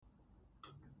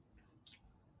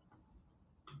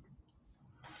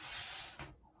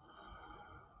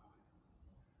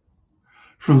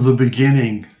From the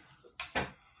beginning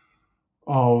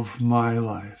of my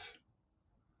life,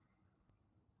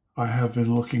 I have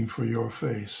been looking for your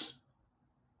face.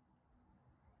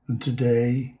 And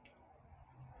today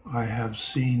I have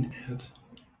seen it.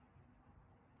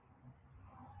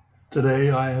 Today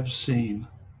I have seen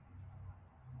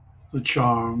the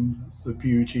charm, the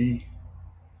beauty,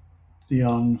 the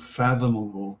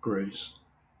unfathomable grace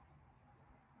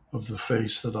of the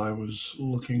face that I was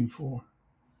looking for.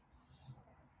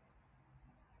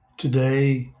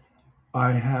 Today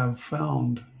I have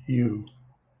found you.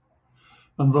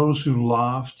 And those who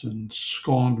laughed and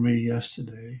scorned me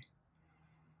yesterday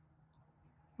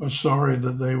are sorry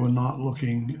that they were not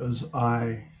looking as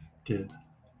I did.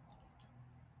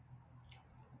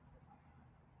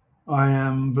 I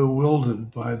am bewildered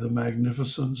by the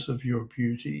magnificence of your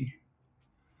beauty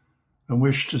and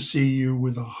wish to see you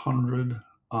with 100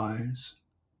 eyes.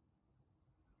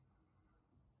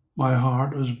 My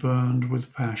heart is burned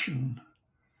with passion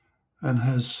and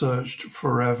has searched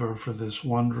forever for this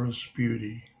wondrous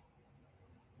beauty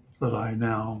that I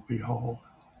now behold.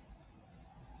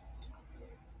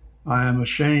 I am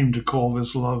ashamed to call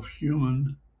this love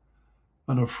human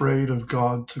and afraid of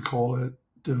God to call it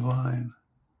divine.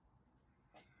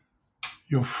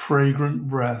 Your fragrant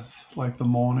breath, like the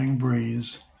morning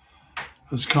breeze,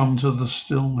 has come to the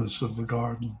stillness of the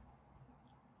garden.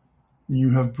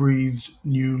 You have breathed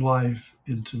new life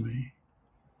into me.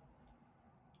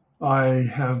 I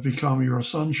have become your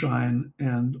sunshine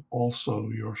and also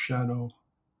your shadow.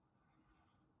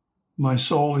 My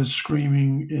soul is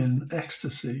screaming in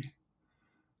ecstasy.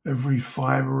 Every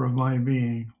fiber of my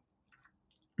being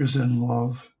is in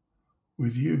love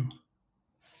with you.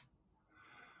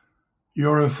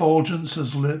 Your effulgence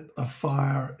has lit a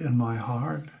fire in my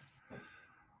heart,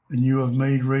 and you have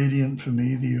made radiant for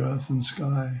me the earth and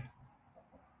sky.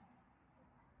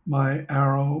 My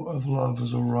arrow of love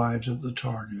has arrived at the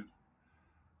target.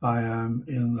 I am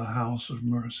in the house of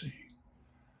mercy,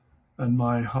 and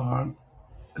my heart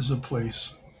is a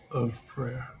place of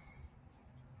prayer.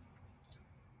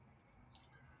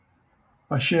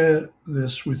 I share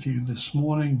this with you this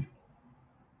morning,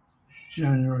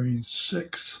 January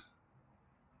 6th,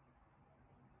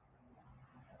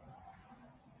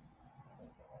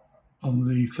 on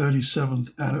the 37th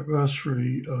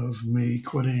anniversary of me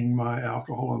quitting my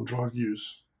alcohol and drug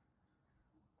use.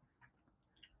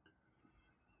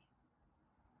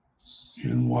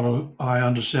 In what I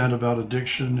understand about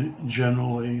addiction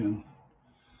generally, and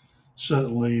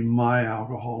certainly my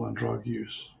alcohol and drug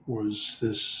use was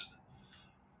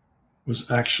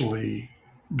actually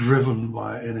driven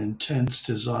by an intense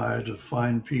desire to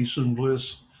find peace and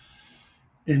bliss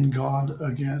in God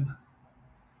again,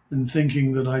 and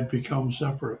thinking that I'd become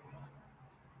separate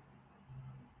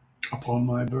upon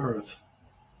my birth.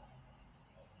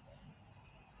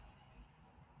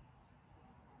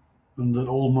 And that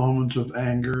all moments of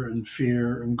anger and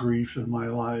fear and grief in my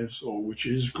life, or which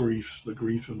is grief, the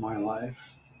grief in my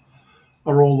life,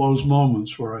 are all those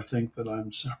moments where I think that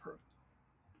I'm separate.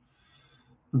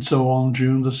 And so on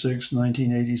June the 6th,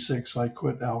 1986, I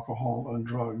quit alcohol and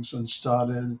drugs and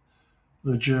started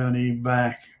the journey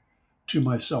back to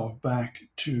myself, back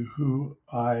to who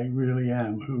I really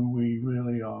am, who we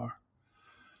really are,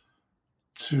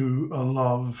 to a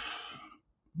love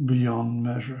beyond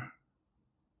measure,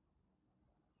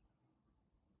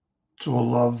 to a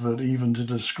love that even to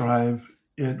describe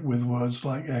it with words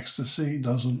like ecstasy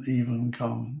doesn't even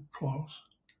come close,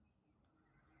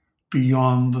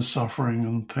 beyond the suffering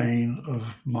and pain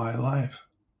of my life.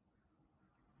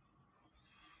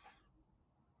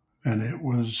 And it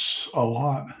was a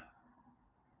lot.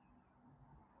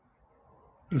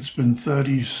 It's been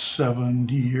 37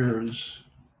 years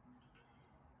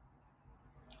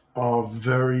of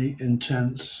very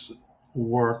intense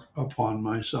work upon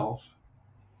myself.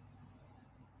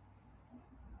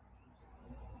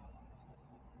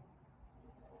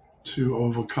 To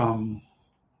overcome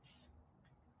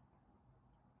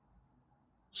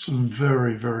some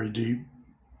very, very deep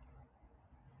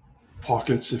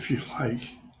pockets, if you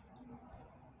like,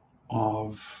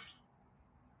 of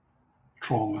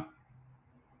trauma.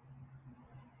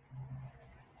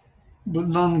 But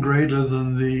none greater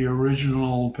than the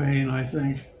original pain, I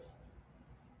think,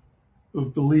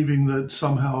 of believing that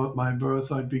somehow at my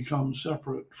birth I'd become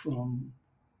separate from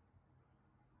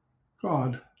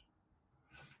God,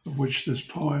 of which this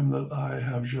poem that I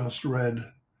have just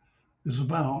read is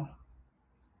about.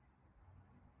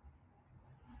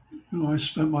 I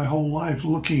spent my whole life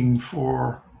looking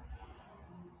for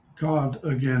God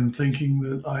again, thinking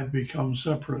that I'd become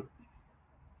separate.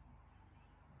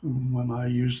 When I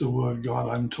use the word God,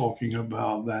 I'm talking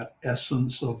about that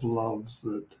essence of love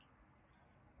that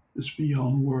is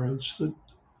beyond words, that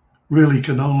really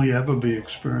can only ever be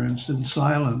experienced in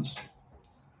silence.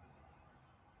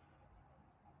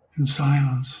 In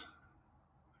silence,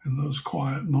 in those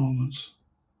quiet moments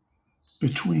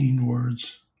between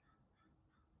words.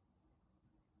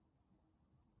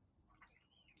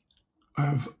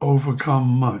 I've overcome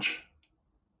much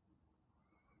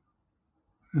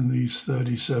in these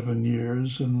 37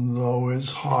 years, and though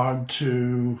it's hard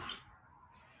to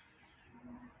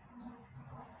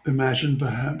imagine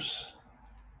perhaps,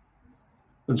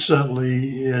 and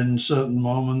certainly in certain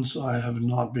moments I have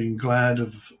not been glad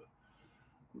of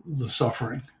the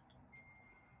suffering,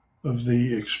 of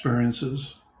the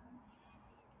experiences,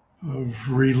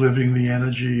 of reliving the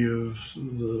energy of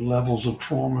the levels of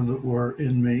trauma that were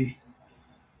in me,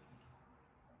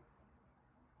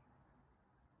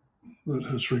 that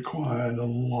has required a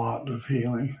lot of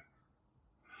healing.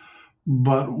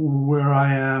 But where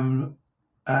I am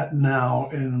at now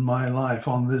in my life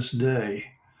on this day,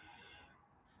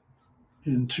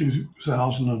 in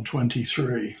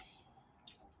 2023,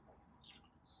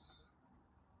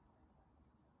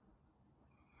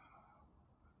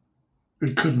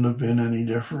 it couldn't have been any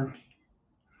different,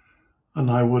 and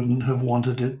I wouldn't have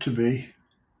wanted it to be.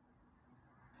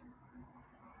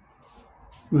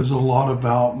 There's a lot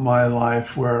about my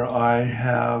life where I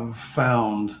have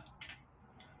found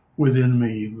within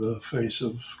me the face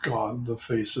of God, the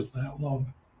face of that love.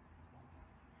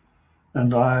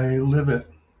 And I live it.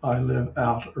 I live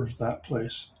out of that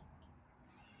place.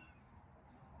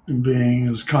 In being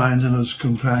as kind and as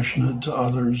compassionate to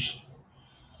others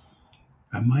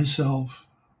and myself.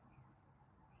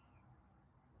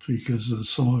 Because as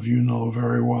some of you know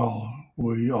very well,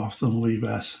 we often leave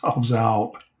ourselves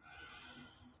out.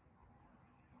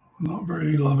 Not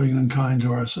very loving and kind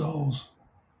to ourselves.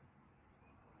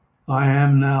 I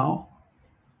am now,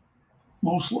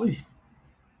 mostly.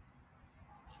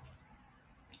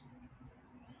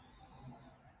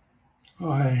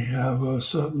 I have a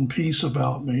certain peace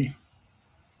about me,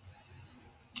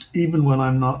 even when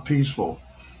I'm not peaceful,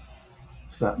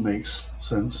 if that makes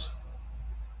sense.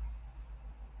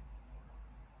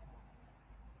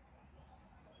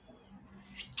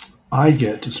 I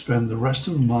get to spend the rest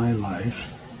of my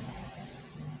life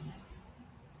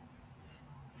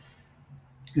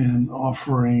in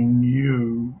offering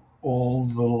you all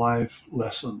the life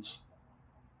lessons,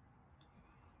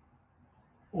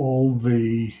 all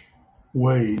the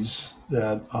ways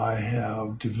that I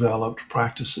have developed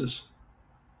practices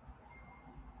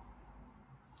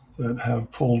that have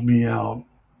pulled me out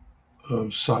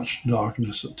of such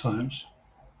darkness at times,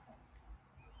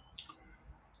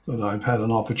 that I've had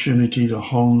an opportunity to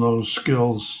hone those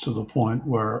skills to the point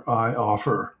where I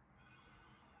offer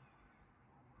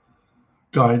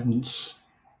guidance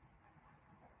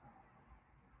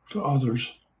to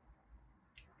others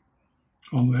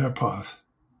on their path.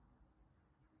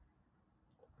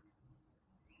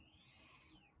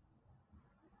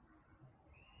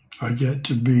 I get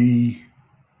to be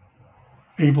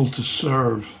able to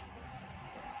serve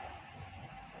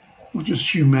not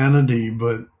just humanity,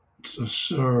 but to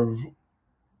serve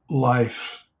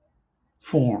life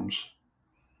forms.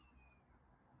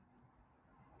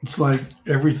 It's like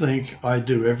everything I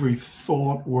do, every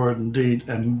thought, word, and deed,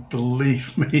 and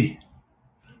believe me,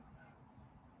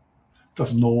 it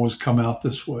doesn't always come out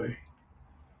this way.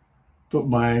 But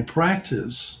my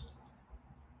practice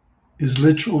is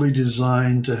literally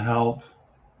designed to help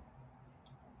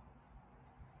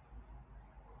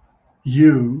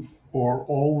you or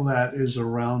all that is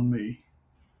around me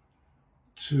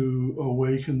to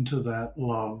awaken to that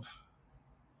love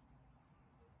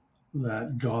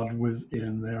that God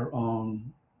within their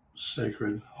own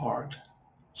sacred heart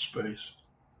space.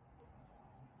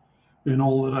 In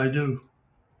all that I do,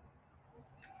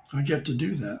 I get to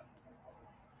do that.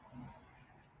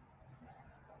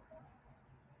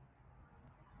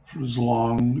 For as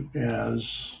long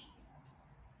as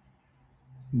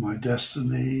my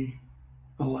destiny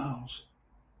allows.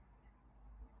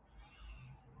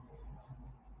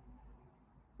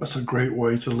 That's a great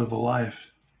way to live a life.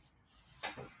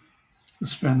 To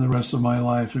spend the rest of my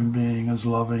life in being as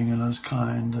loving and as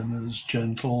kind and as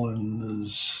gentle and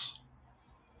as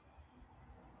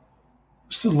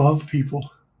just to love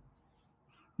people.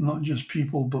 Not just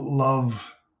people, but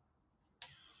love.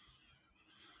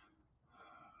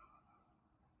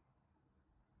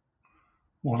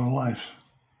 What a life.